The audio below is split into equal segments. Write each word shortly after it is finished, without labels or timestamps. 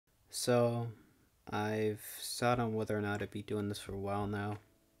So, I've thought on whether or not I'd be doing this for a while now.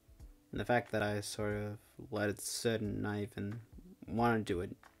 And the fact that I sort of let it sit and not even want to do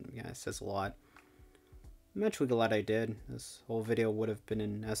it, yeah, it says a lot. I'm actually glad I did. This whole video would have been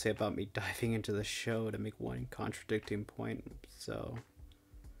an essay about me diving into the show to make one contradicting point, so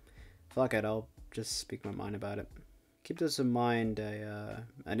fuck it, I'll just speak my mind about it. Keep this in mind, I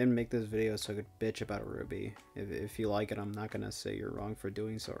didn't make this video so I could bitch about RWBY. If you like it, I'm not gonna say you're wrong for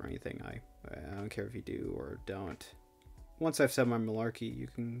doing so or anything. I don't care if you do or don't. Once I've said my malarkey, you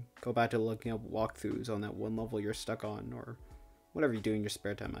can go back to looking up walkthroughs on that one level you're stuck on, or whatever you do in your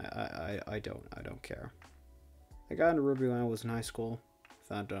spare time. I don't care. I got into RWBY when I was in high school.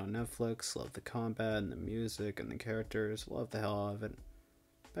 Found it on Netflix, loved the combat and the music and the characters, loved the hell out of it.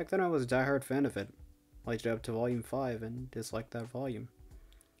 Back then I was a diehard fan of it. Liked it up to volume 5 and disliked that volume.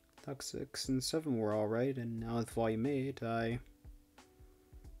 Thought 6 and 7 were alright, and now with volume 8, I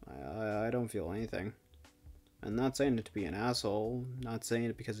don't feel anything. I'm not saying it to be an asshole, not saying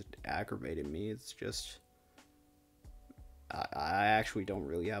it because it aggravated me, it's just I actually don't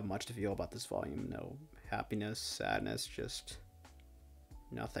really have much to feel about this volume. No happiness, sadness, just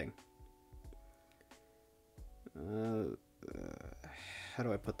nothing. How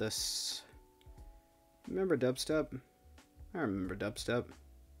do I put this? Remember dubstep? I remember dubstep.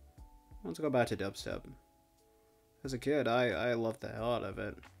 Let's go back to dubstep. As a kid, I loved the hell out of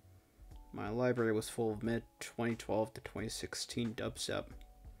it. My library was full of mid-2012 to 2016 dubstep.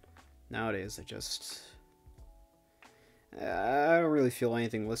 Nowadays, I don't really feel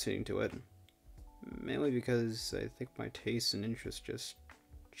anything listening to it. Mainly because I think my tastes and interests just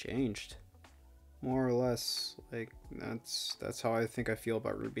changed. More or less, like, that's how I think I feel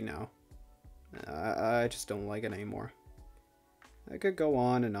about RWBY now. I just don't like it anymore. I could go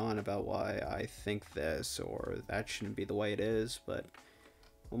on and on about why I think this or that shouldn't be the way it is, but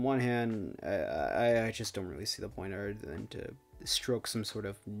on one hand, I just don't really see the point other than to stroke some sort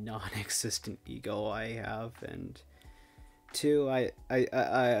of non-existent ego I have, and two, I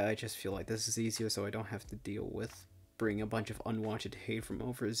just feel like this is easier so I don't have to deal with bringing a bunch of unwanted hate from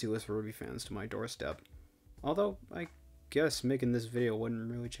overzealous RWBY fans to my doorstep. Although, I guess making this video wouldn't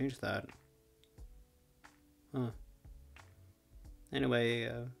really change that. Huh.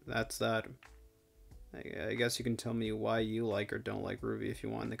 Anyway, that's that. I guess you can tell me why you like or don't like RWBY if you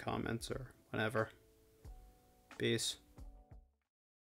want in the comments or whatever. Peace.